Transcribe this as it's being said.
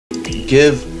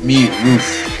Give me roof.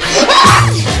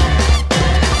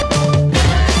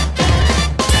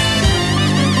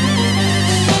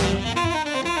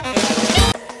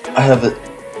 I haven't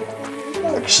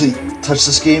actually touched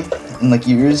this game in like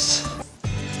years.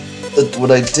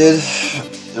 What I did,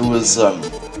 it was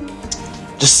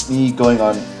just me going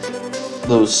on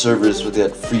those servers where they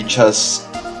had free chests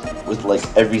with like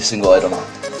every single item.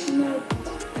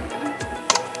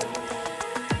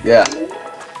 Yeah.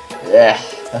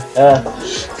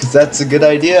 Cause that's a good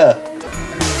idea.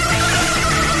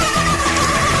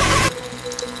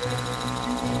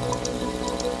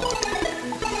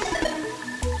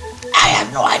 I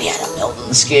have no idea how to build in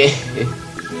this game.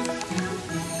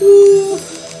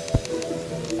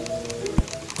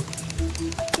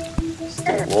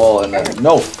 Whoa, and then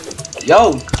no.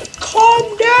 Yo,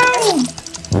 calm down.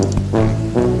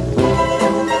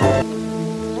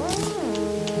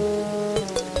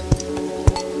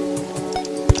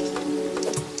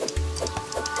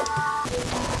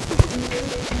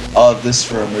 This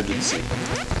for emergency.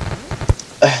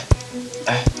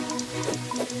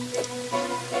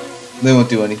 They won't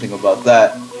do anything about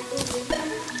that.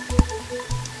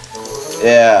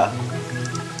 Yeah.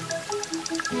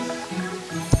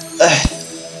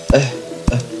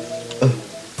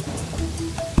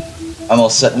 I'm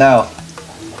all set now.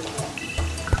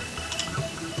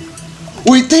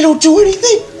 Wait, they don't do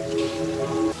anything?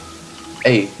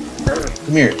 Hey,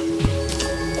 come here.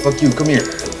 Fuck you, come here.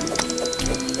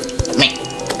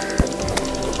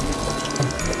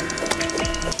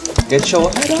 Get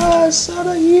your head ass out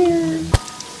of here.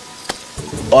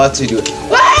 Oh, that's how you do it.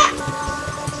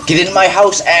 Ah! Get in my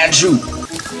house, Andrew.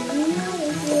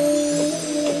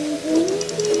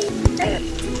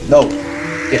 No.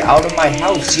 Get out of my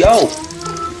house, yo.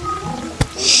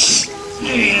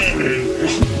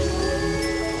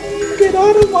 Get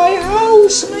out of my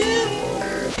house, man.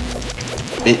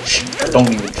 Bitch, don't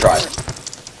even try.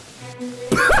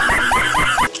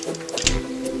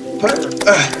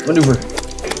 Maneuver.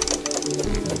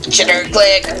 Shitter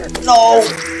click. No.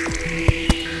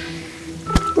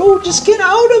 Bro, just get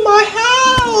out of my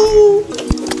house.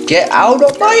 Get out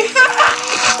of my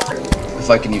house. If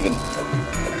I can even.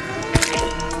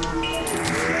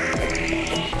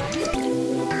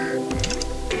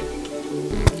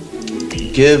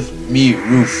 Give me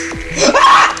roof.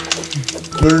 Ah!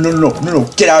 No.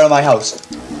 Get out of my house.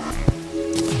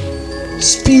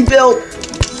 Speed build.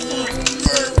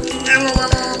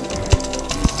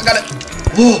 I got it.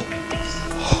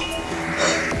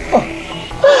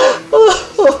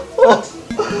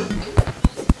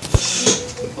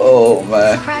 Oh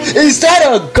man. Is that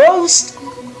a ghost?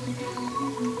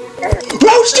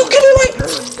 Rose, you get away!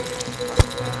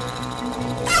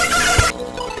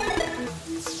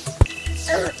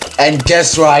 And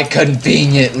guess where I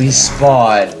conveniently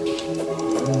spawn?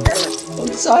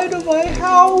 Outside of my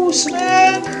house,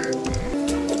 man.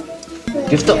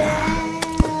 Give the.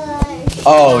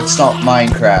 Oh, it's not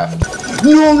Minecraft.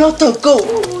 No, not the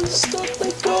ghost! Not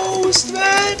the ghost,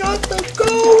 man! Not the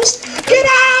ghost! Get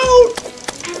out!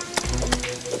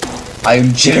 I am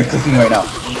jitter clicking right now.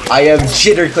 I am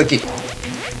jitter clicking.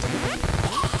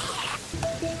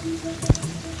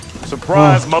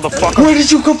 Surprise, motherfucker! Where did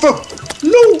you come from?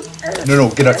 No! No,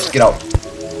 get out, get out.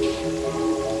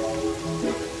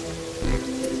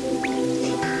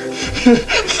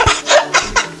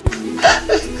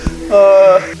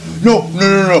 No.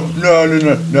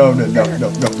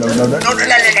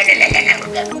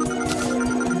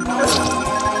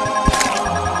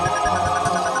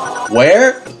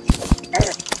 Where?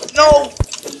 No!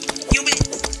 You be.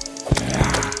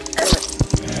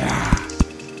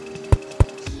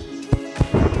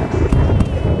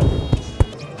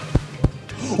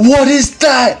 What is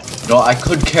that? No, I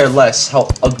could care less how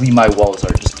ugly my walls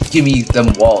are. Just give me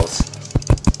them walls.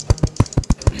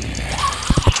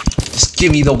 Just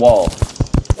give me the wall.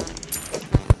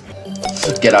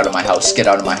 Get out of my house, get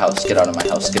out of my house, get out of my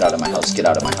house, get out of my house, get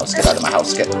out of my house, get out of my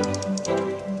house, get.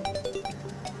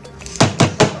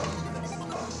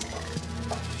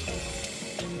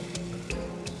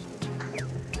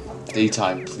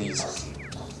 Daytime, please.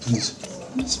 Please.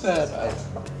 It's bad.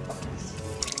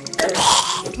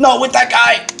 No, with that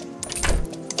guy!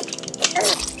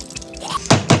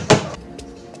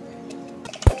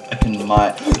 In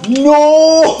my.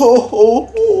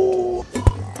 No!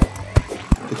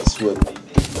 It's what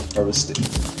harvesting.